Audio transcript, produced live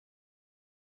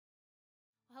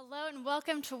Hello and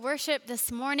welcome to worship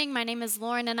this morning. My name is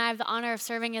Lauren and I have the honor of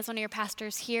serving as one of your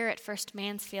pastors here at First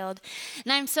Mansfield.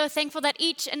 And I'm so thankful that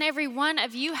each and every one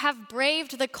of you have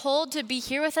braved the cold to be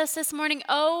here with us this morning.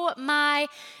 Oh my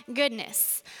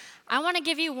goodness. I want to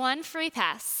give you one free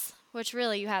pass, which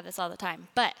really you have this all the time,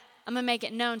 but I'm going to make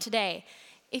it known today.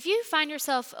 If you find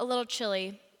yourself a little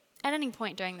chilly at any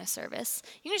point during this service,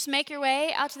 you can just make your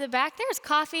way out to the back. There's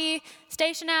coffee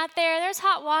station out there. There's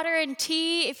hot water and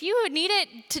tea. If you need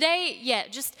it today,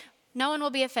 just no one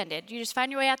will be offended. You just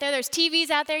find your way out there. There's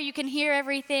TVs out there. You can hear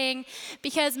everything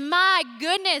because my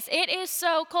goodness, it is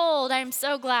so cold. I'm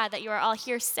so glad that you are all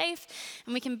here safe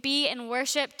and we can be in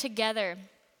worship together.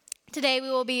 Today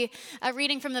we will be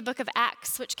reading from the book of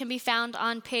Acts, which can be found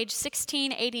on page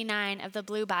 1689 of the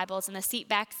blue Bibles in the seat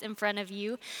backs in front of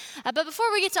you. But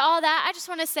before we get to all that, I just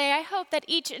want to say I hope that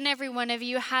each and every one of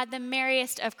you had the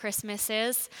merriest of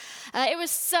Christmases. It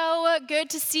was so good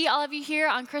to see all of you here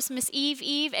on Christmas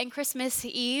Eve and Christmas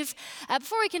Eve.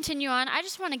 Before we continue on, I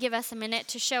just want to give us a minute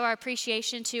to show our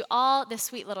appreciation to all the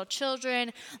sweet little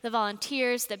children, the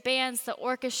volunteers, the bands, the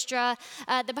orchestra,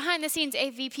 the behind-the-scenes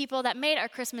AV people that made our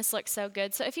Christmas look so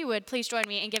good. So if you would, please join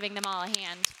me in giving them all a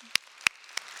hand.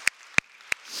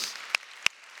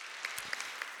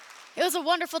 It was a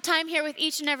wonderful time here with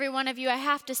each and every one of you. I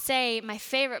have to say, my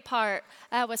favorite part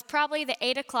was probably the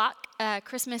 8 o'clock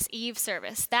Christmas Eve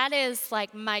service. That is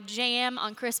like my jam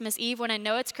on Christmas Eve when I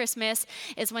know it's Christmas,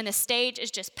 is when the stage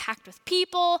is just packed with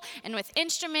people and with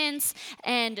instruments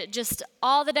and just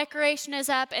all the decoration is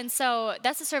up. And so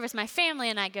that's a service my family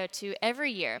and I go to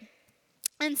every year.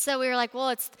 And so we were like, well,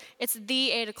 it's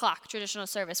the 8 o'clock traditional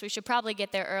service. We should probably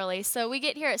get there early. So we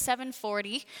get here at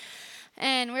 7:40,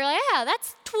 and we were like, yeah,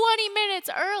 that's 20 minutes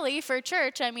early for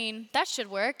church. I mean, that should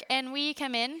work. And we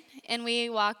come in, and we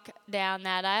walk down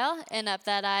that aisle, and up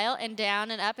that aisle, and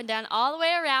down, and up, and down, all the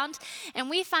way around. And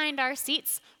we find our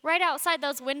seats right outside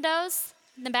those windows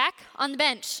in the back on the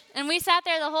bench. And we sat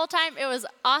there the whole time. It was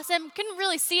awesome. Couldn't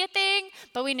really see a thing,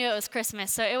 but we knew it was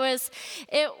Christmas. So it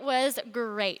was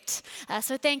great.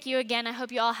 So thank you again. I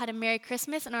hope you all had a Merry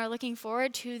Christmas and are looking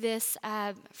forward to this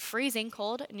freezing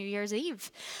cold New Year's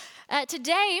Eve.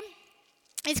 Today,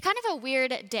 it's kind of a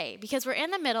weird day because we're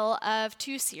in the middle of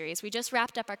two series. We just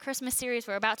wrapped up our Christmas series.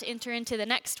 We're about to enter into the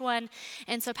next one.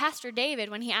 And so Pastor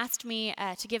David, when he asked me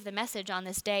to give the message on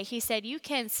this day, he said, you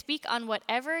can speak on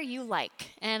whatever you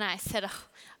like. And I said,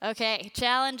 oh, okay,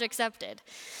 challenge accepted.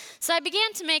 So I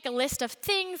began to make a list of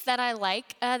things that I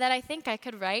like that I think I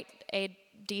could write a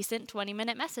decent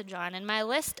 20-minute message on. And my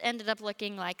list ended up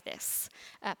looking like this.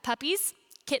 Puppies,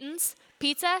 kittens,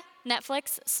 pizza,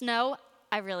 Netflix, snow.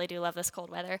 I really do love this cold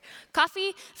weather.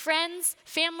 Coffee, friends,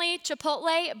 family,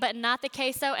 Chipotle, but not the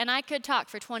queso. And I could talk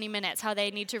for 20 minutes how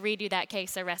they need to redo that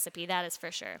queso recipe, that is for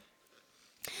sure.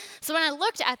 So when I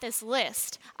looked at this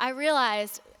list, I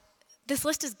realized this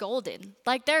list is golden.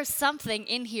 Like there's something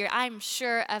in here, I'm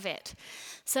sure of it.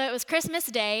 So it was Christmas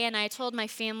Day, and I told my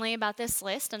family about this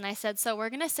list, and I said, so we're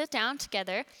going to sit down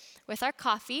together with our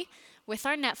coffee, with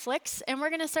our Netflix, and we're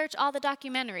going to search all the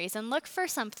documentaries and look for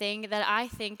something that I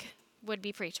think would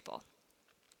be preachable.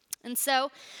 And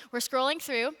so we're scrolling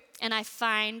through, and I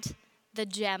find the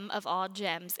gem of all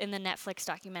gems in the Netflix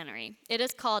documentary. It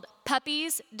is called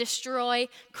Puppies Destroy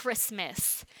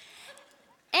Christmas.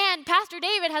 And Pastor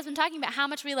David has been talking about how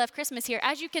much we love Christmas here.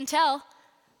 As you can tell,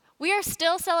 we are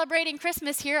still celebrating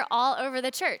Christmas here all over the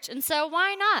church. And so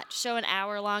why not show an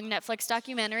hour-long Netflix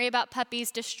documentary about puppies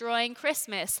destroying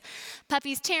Christmas?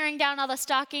 Puppies tearing down all the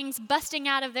stockings, busting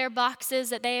out of their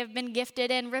boxes that they have been gifted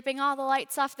in, ripping all the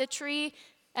lights off the tree.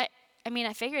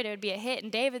 I figured it would be a hit,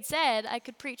 and David said I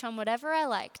could preach on whatever I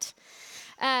liked.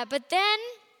 But then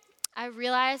I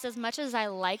realized as much as I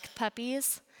like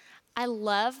puppies, I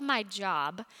love my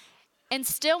job and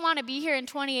still want to be here in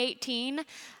 2018.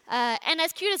 And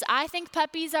as cute as I think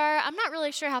puppies are, I'm not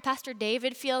really sure how Pastor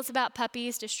David feels about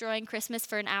puppies destroying Christmas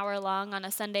for an hour long on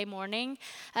a Sunday morning.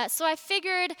 So I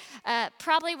figured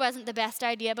probably wasn't the best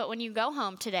idea, but when you go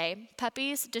home today,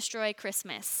 Puppies Destroy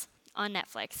Christmas on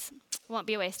Netflix. Won't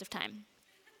be a waste of time.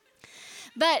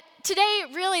 But today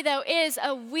really, though, is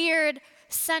a weird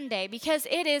Sunday because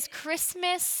it is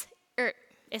Christmas,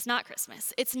 it's not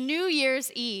Christmas. It's New Year's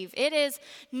Eve. It is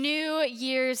New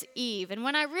Year's Eve. And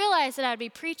when I realized that I'd be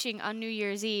preaching on New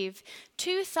Year's Eve,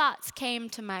 two thoughts came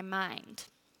to my mind.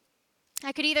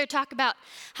 I could either talk about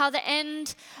how the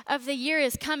end of the year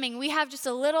is coming. We have just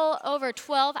a little over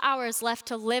 12 hours left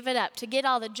to live it up, to get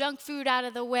all the junk food out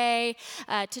of the way,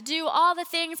 to do all the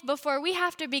things before we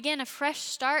have to begin a fresh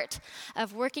start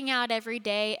of working out every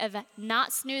day, of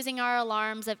not snoozing our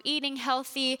alarms, of eating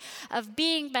healthy, of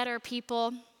being better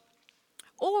people.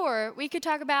 Or we could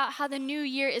talk about how the new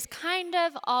year is kind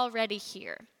of already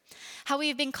here. How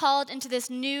we've been called into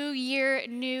this new year,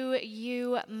 new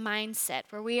you mindset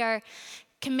where we are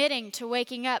committing to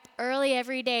waking up early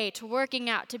every day, to working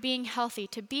out, to being healthy,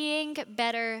 to being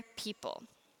better people.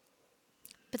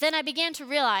 But then I began to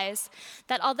realize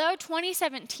that although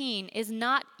 2017 is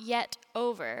not yet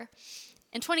over,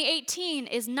 and 2018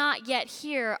 is not yet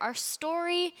here, our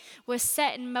story was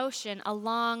set in motion a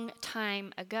long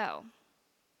time ago.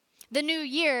 The new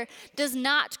year does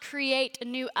not create a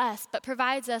new us, but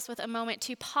provides us with a moment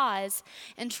to pause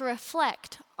and to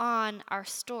reflect on our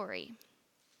story.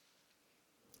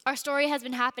 Our story has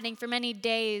been happening for many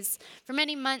days, for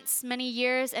many months, many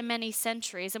years, and many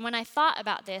centuries. And when I thought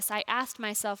about this, I asked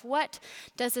myself, what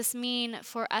does this mean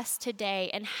for us today,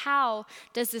 and how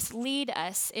does this lead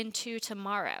us into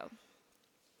tomorrow?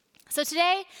 So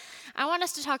today, I want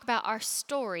us to talk about our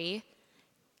story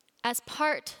as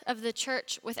part of the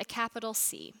church with a capital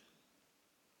C.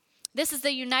 This is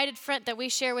the united front that we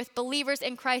share with believers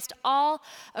in Christ all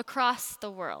across the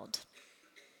world.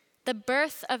 The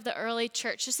birth of the early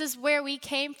church. This is where we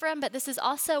came from, but this is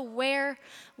also where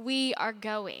we are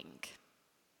going.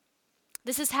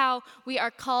 This is how we are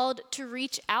called to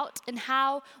reach out and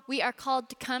how we are called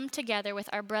to come together with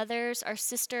our brothers, our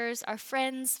sisters, our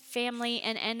friends, family,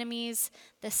 and enemies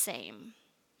the same.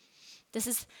 This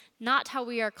is not how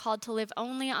we are called to live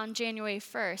only on January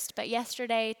 1st, but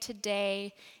yesterday,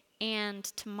 today, and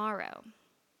tomorrow.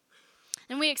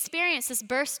 And we experience this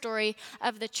birth story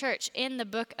of the church in the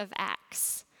book of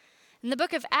Acts. And the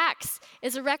book of Acts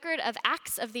is a record of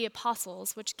Acts of the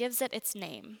Apostles, which gives it its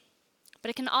name. But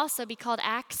it can also be called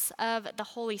Acts of the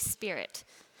Holy Spirit,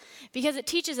 because it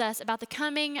teaches us about the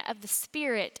coming of the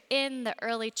Spirit in the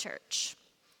early church.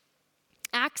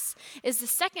 Acts is the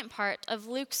second part of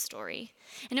Luke's story,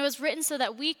 and it was written so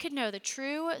that we could know the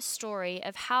true story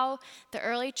of how the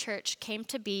early church came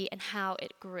to be and how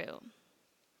it grew.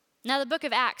 Now, the book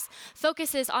of Acts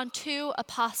focuses on two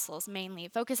apostles mainly.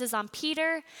 It focuses on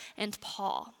Peter and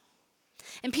Paul.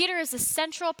 And Peter is the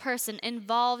central person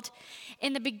involved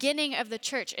in the beginning of the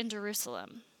church in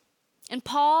Jerusalem. And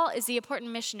Paul is the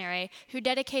important missionary who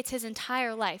dedicates his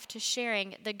entire life to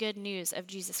sharing the good news of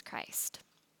Jesus Christ.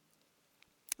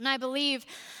 And I believe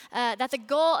that the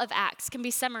goal of Acts can be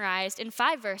summarized in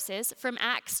 5 verses from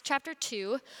Acts chapter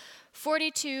 2,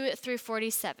 42 through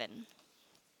 47.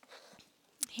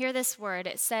 Hear this word.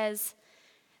 It says,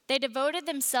 "They devoted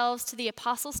themselves to the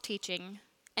apostles' teaching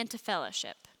and to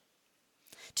fellowship,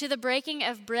 to the breaking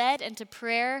of bread and to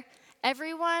prayer.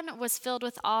 Everyone was filled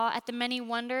with awe at the many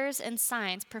wonders and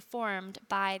signs performed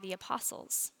by the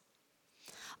apostles.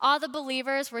 All the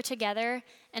believers were together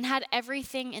and had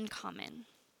everything in common.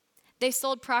 They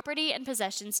sold property and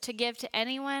possessions to give to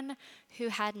anyone who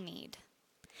had need.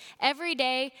 Every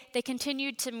day they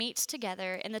continued to meet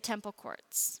together in the temple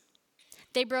courts.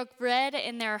 They broke bread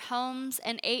in their homes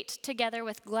and ate together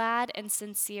with glad and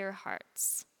sincere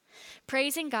hearts,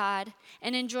 praising God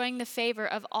and enjoying the favor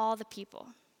of all the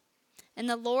people. And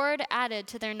the Lord added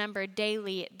to their number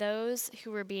daily those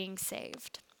who were being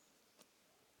saved."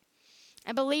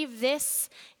 I believe this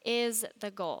is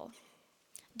the goal: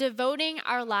 devoting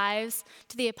our lives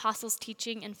to the apostles'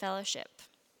 teaching and fellowship,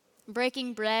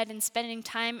 breaking bread and spending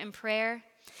time in prayer,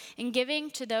 and giving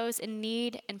to those in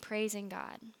need and praising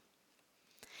God.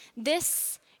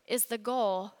 This is the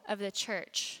goal of the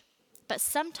church, but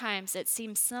sometimes it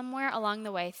seems somewhere along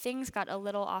the way things got a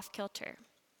little off kilter.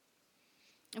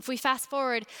 If we fast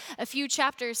forward a few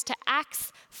chapters to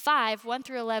Acts 5, 1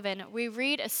 through 11, we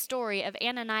read a story of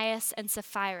Ananias and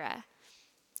Sapphira.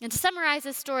 And to summarize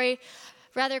this story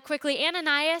rather quickly,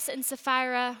 Ananias and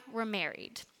Sapphira were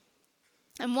married.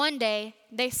 And one day,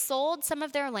 they sold some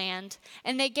of their land,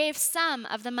 and they gave some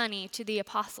of the money to the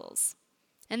apostles.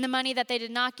 And the money that they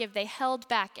did not give, they held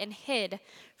back and hid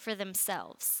for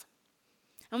themselves.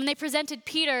 And when they presented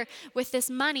Peter with this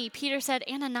money, Peter said,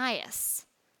 "Ananias,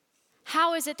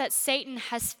 how is it that Satan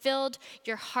has filled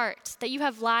your heart, that you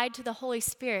have lied to the Holy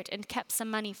Spirit and kept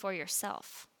some money for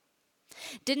yourself?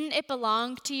 Didn't it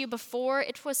belong to you before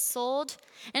it was sold?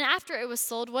 And after it was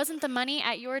sold, wasn't the money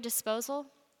at your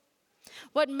disposal?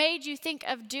 What made you think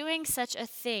of doing such a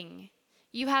thing?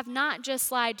 You have not just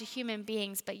lied to human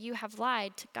beings, but you have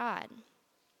lied to God."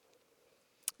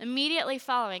 Immediately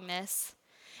following this,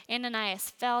 Ananias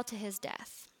fell to his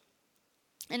death.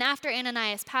 And after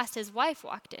Ananias passed, his wife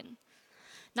walked in,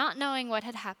 not knowing what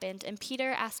had happened, and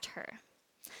Peter asked her,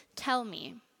 "Tell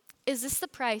me, is this the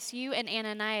price you and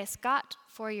Ananias got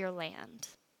for your land?"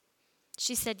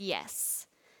 She said, "Yes."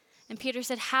 And Peter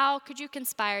said, "How could you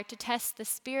conspire to test the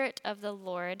Spirit of the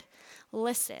Lord?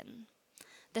 Listen,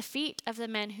 The feet of the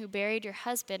men who buried your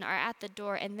husband are at the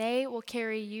door, and they will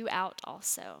carry you out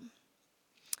also."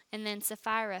 And then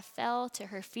Sapphira fell to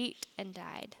her feet and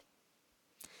died.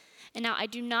 And now I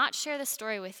do not share the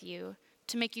story with you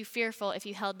to make you fearful if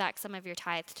you held back some of your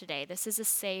tithe today. This is a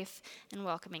safe and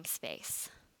welcoming space.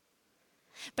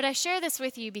 But I share this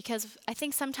with you because I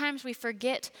think sometimes we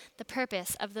forget the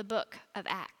purpose of the book of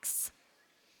Acts.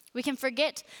 We can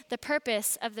forget the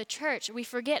purpose of the church. We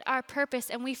forget our purpose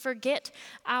and we forget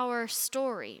our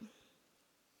story.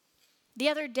 The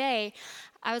other day,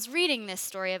 I was reading this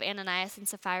story of Ananias and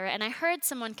Sapphira, and I heard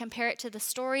someone compare it to the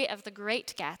story of The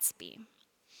Great Gatsby.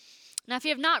 Now, if you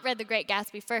have not read The Great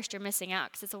Gatsby, first, you're missing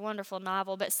out because it's a wonderful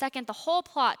novel. But second, the whole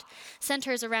plot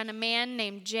centers around a man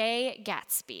named Jay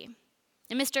Gatsby.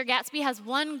 And Mr. Gatsby has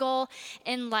one goal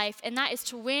in life, and that is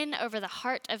to win over the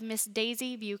heart of Miss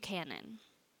Daisy Buchanan.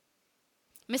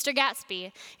 Mr.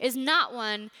 Gatsby is not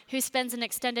one who spends an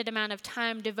extended amount of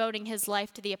time devoting his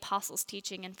life to the apostles'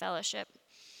 teaching and fellowship.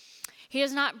 He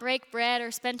does not break bread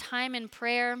or spend time in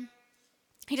prayer.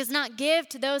 He does not give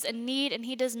to those in need, and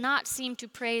he does not seem to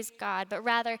praise God, but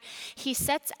rather he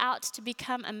sets out to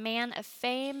become a man of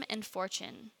fame and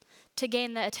fortune to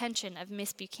gain the attention of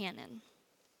Miss Buchanan.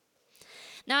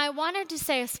 Now, I wanted to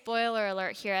say a spoiler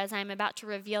alert here as I'm about to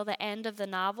reveal the end of the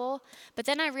novel, but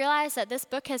then I realized that this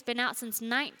book has been out since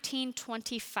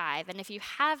 1925, and if you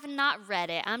have not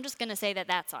read it, I'm just going to say that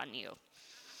that's on you.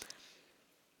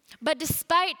 But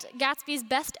despite Gatsby's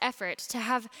best effort to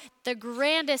have the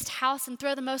grandest house and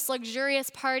throw the most luxurious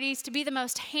parties, to be the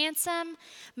most handsome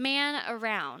man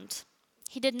around,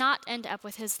 he did not end up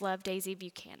with his love, Daisy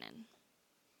Buchanan.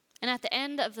 And at the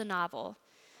end of the novel,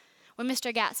 when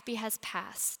Mr. Gatsby has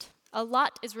passed, a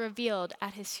lot is revealed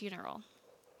at his funeral.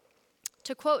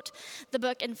 To quote the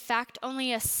book, in fact,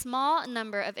 only a small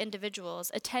number of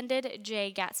individuals attended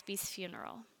Jay Gatsby's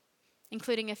funeral,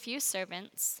 including a few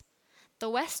servants, the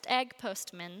West Egg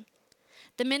postman,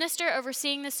 the minister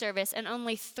overseeing the service, and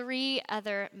only 3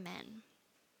 other men.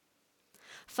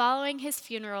 Following his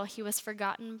funeral, he was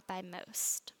forgotten by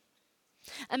most.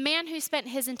 A man who spent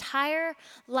his entire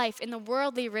life in the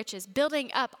worldly riches, building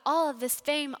up all of this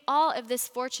fame, all of this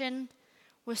fortune,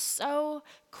 was so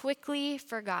quickly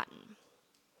forgotten.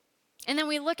 And then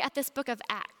we look at this book of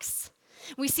Acts.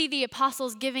 We see the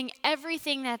apostles giving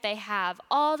everything that they have,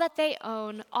 all that they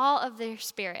own, all of their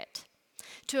spirit,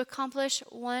 to accomplish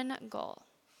one goal.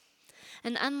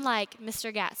 And unlike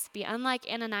Mr. Gatsby, unlike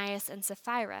Ananias and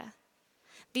Sapphira,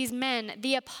 these men,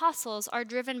 the apostles, are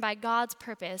driven by God's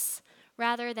purpose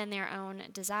rather than their own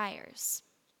desires.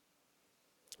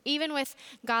 Even with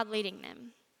God leading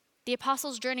them, the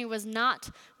apostles' journey was not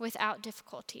without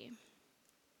difficulty.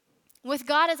 With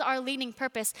God as our leading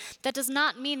purpose, that does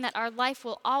not mean that our life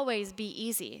will always be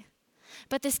easy,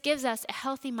 but this gives us a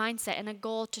healthy mindset and a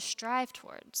goal to strive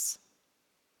towards.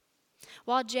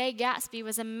 While Jay Gatsby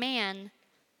was a man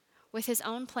with his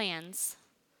own plans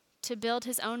to build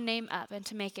his own name up and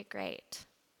to make it great,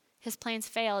 his plans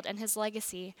failed and his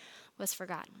legacy was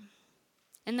forgotten.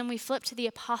 And then we flip to the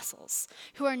apostles,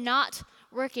 who are not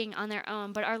working on their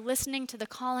own, but are listening to the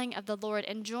calling of the Lord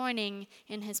and joining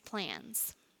in his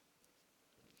plans.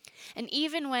 And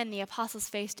even when the apostles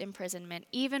faced imprisonment,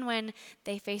 even when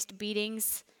they faced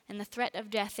beatings and the threat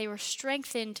of death, they were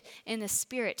strengthened in the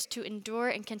Spirit to endure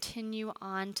and continue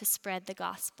on to spread the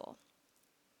gospel.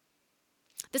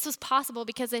 This was possible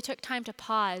because they took time to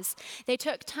pause. They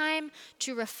took time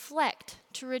to reflect,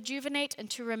 to rejuvenate, and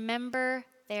to remember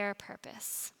their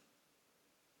purpose.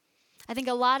 I think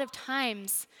a lot of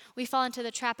times we fall into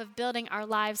the trap of building our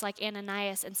lives like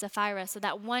Ananias and Sapphira so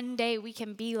that one day we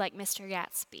can be like Mr.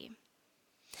 Gatsby.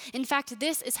 In fact,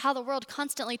 this is how the world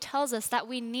constantly tells us that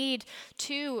we need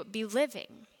to be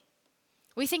living.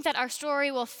 We think that our story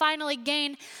will finally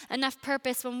gain enough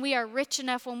purpose when we are rich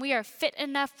enough, when we are fit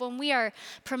enough, when we are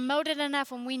promoted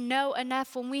enough, when we know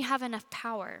enough, when we have enough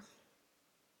power.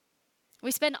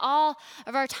 We spend all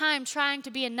of our time trying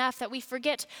to be enough that we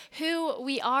forget who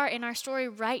we are in our story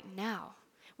right now.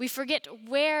 We forget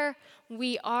where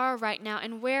we are right now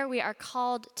and where we are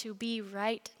called to be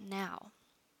right now.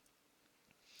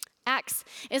 Acts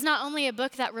is not only a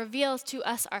book that reveals to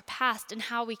us our past and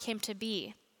how we came to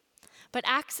be, but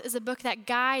Acts is a book that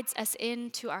guides us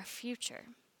into our future.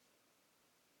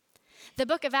 The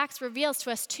book of Acts reveals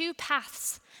to us 2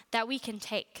 paths that we can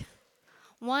take.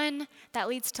 One that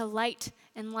leads to light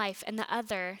and life, and the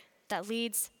other that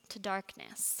leads to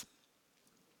darkness.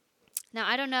 Now,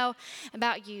 I don't know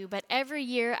about you, but every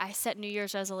year I set New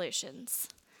Year's resolutions.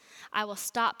 I will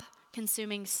stop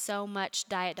consuming so much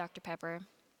Diet Dr. Pepper.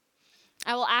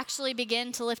 I will actually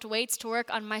begin to lift weights to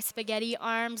work on my spaghetti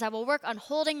arms. I will work on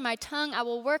holding my tongue. I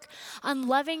will work on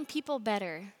loving people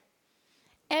better.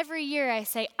 Every year I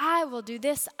say, I will do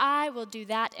this, I will do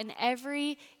that, and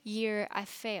every year I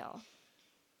fail.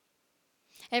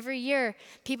 Every year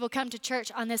people come to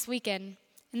church on this weekend,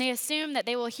 and they assume that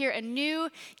they will hear a new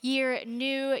year,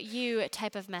 new you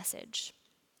type of message.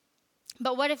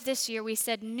 But what if this year we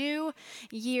said, new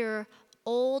year,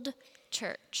 old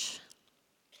church?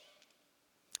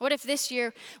 What if this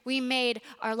year we made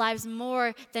our lives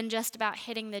more than just about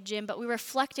hitting the gym, but we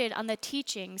reflected on the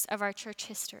teachings of our church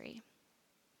history?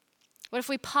 What if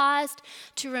we paused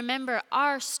to remember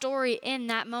our story in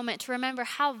that moment, to remember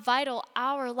how vital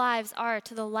our lives are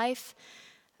to the life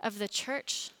of the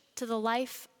church, to the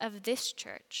life of this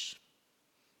church,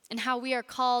 and how we are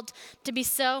called to be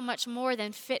so much more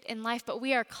than fit in life, but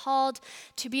we are called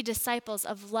to be disciples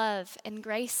of love and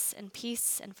grace and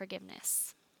peace and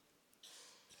forgiveness.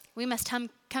 We must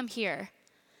come here,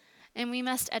 and we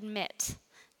must admit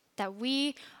that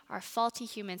we are faulty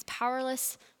humans,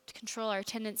 powerless to control our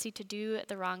tendency to do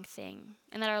the wrong thing,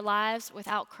 and that our lives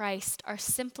without Christ are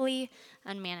simply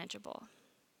unmanageable.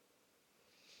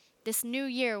 This new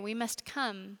year, we must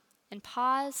come and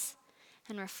pause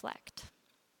and reflect.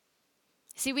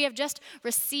 See, we have just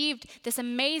received this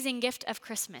amazing gift of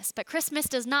Christmas, but Christmas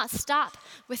does not stop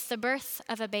with the birth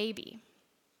of a baby.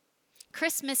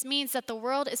 Christmas means that the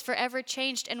world is forever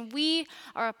changed, and we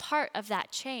are a part of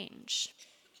that change.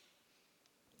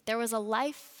 There was a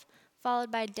life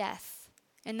followed by death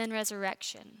and then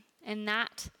resurrection, and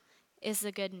that is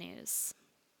the good news.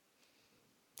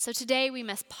 So today we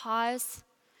must pause.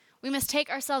 We must take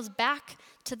ourselves back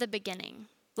to the beginning,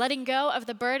 letting go of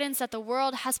the burdens that the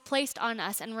world has placed on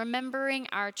us and remembering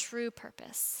our true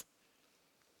purpose.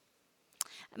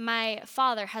 My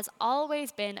father has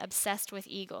always been obsessed with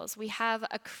eagles. We have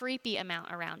a creepy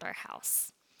amount around our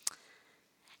house.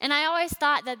 And I always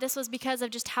thought that this was because of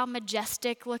just how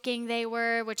majestic looking they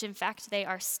were, which in fact they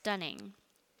are stunning.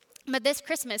 But this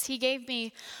Christmas, he gave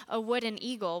me a wooden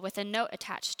eagle with a note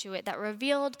attached to it that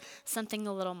revealed something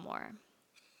a little more.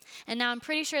 And now I'm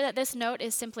pretty sure that this note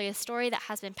is simply a story that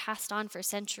has been passed on for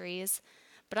centuries,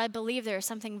 but I believe there is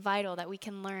something vital that we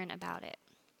can learn about it.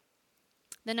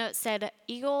 The note said,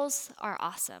 "Eagles are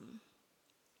awesome."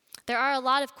 There are a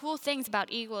lot of cool things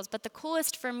about eagles, but the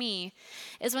coolest for me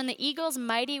is when the eagle's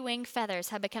mighty wing feathers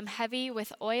have become heavy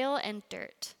with oil and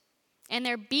dirt, and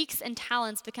their beaks and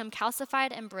talons become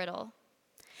calcified and brittle.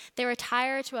 They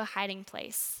retire to a hiding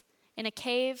place, in a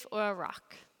cave or a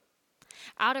rock,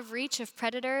 out of reach of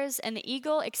predators, and the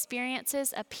eagle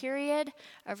experiences a period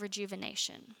of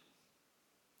rejuvenation.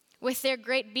 With their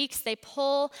great beaks, they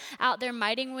pull out their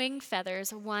mighty wing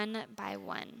feathers one by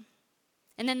one,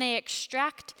 and then they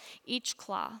extract each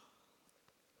claw.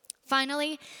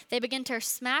 Finally, they begin to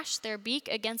smash their beak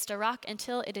against a rock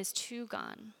until it is too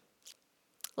gone.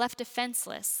 Left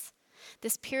defenseless,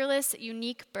 this peerless,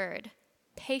 unique bird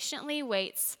patiently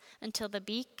waits until the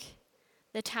beak,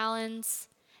 the talons,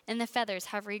 and the feathers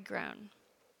have regrown,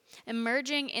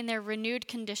 emerging in their renewed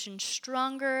condition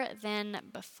stronger than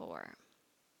before.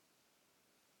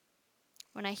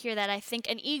 When I hear that, I think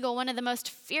an eagle, one of the most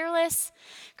fearless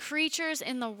creatures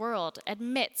in the world,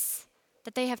 admits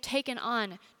that they have taken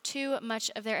on too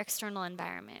much of their external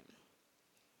environment.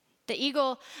 The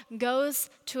eagle goes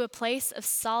to a place of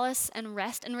solace and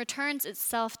rest and returns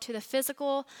itself to the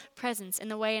physical presence in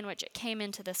the way in which it came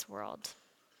into this world.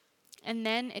 And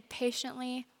then it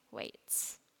patiently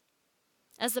waits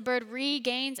as the bird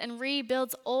regains and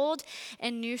rebuilds old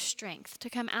and new strength to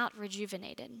come out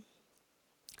rejuvenated.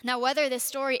 Now, whether this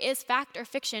story is fact or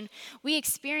fiction, we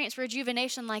experience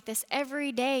rejuvenation like this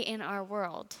every day in our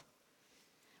world.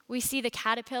 We see the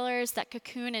caterpillars that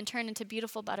cocoon and turn into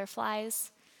beautiful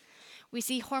butterflies. We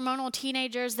see hormonal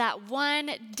teenagers that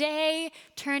one day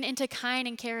turn into kind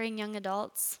and caring young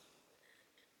adults.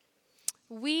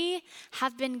 We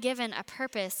have been given a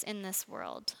purpose in this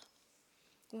world.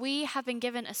 We have been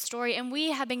given a story, and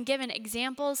we have been given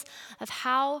examples of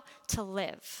how to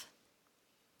live.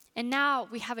 And now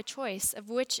we have a choice of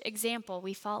which example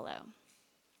we follow.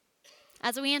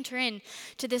 As we enter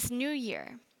into this new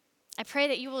year, I pray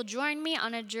that you will join me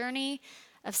on a journey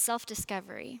of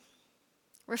self-discovery,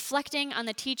 reflecting on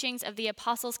the teachings of the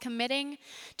apostles, committing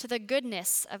to the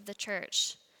goodness of the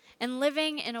church, and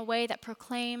living in a way that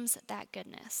proclaims that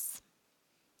goodness.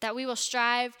 That we will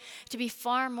strive to be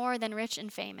far more than rich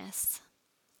and famous.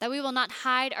 That we will not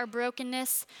hide our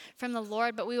brokenness from the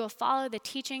Lord, but we will follow the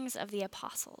teachings of the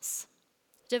apostles,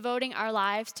 devoting our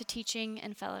lives to teaching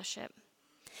and fellowship,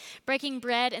 breaking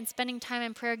bread and spending time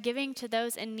in prayer, giving to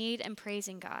those in need and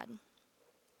praising God.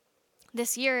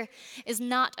 This year is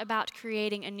not about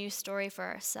creating a new story for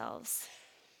ourselves,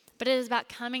 but it is about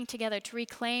coming together to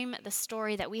reclaim the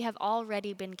story that we have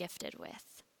already been gifted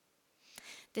with.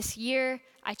 This year,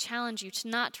 I challenge you to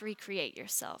not recreate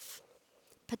yourself,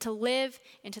 but to live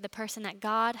into the person that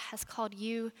God has called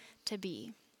you to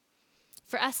be.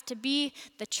 For us to be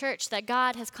the church that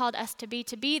God has called us to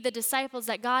be the disciples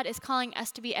that God is calling us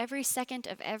to be every second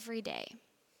of every day.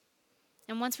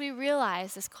 And once we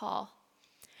realize this call,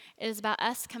 it is about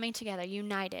us coming together,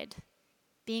 united,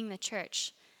 being the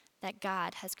church that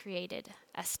God has created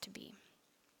us to be.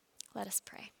 Let us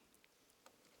pray.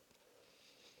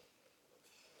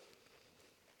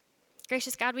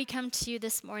 Gracious God, we come to you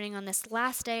this morning on this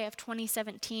last day of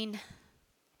 2017,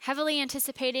 heavily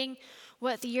anticipating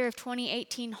what the year of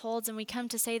 2018 holds, and we come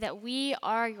to say that we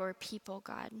are your people,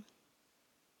 God.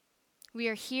 We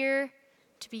are here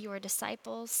to be your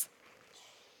disciples.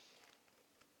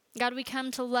 God, we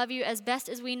come to love you as best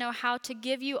as we know how, to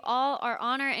give you all our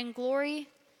honor and glory,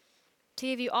 to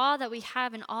give you all that we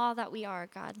have and all that we are,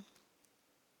 God.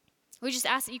 We just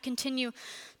ask that you continue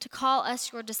to call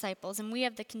us your disciples, and we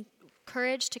have the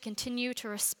courage to continue to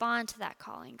respond to that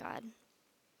calling, God.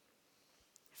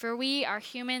 For we are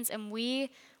humans and we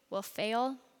will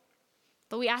fail,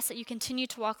 but we ask that you continue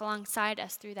to walk alongside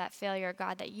us through that failure,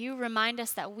 God, that you remind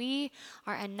us that we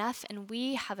are enough and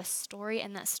we have a story,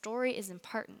 and that story is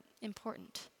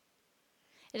important.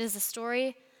 It is a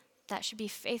story that should be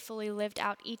faithfully lived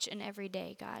out each and every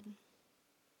day, God.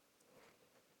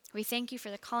 We thank you for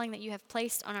the calling that you have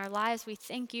placed on our lives. We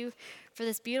thank you for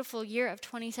this beautiful year of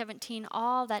 2017,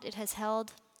 all that it has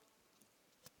held.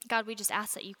 God, we just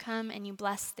ask that you come and you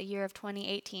bless the year of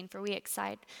 2018, for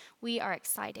we are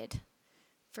excited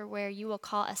for where you will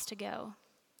call us to go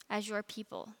as your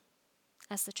people,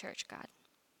 as the church, God.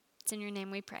 It's in your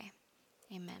name we pray.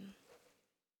 Amen.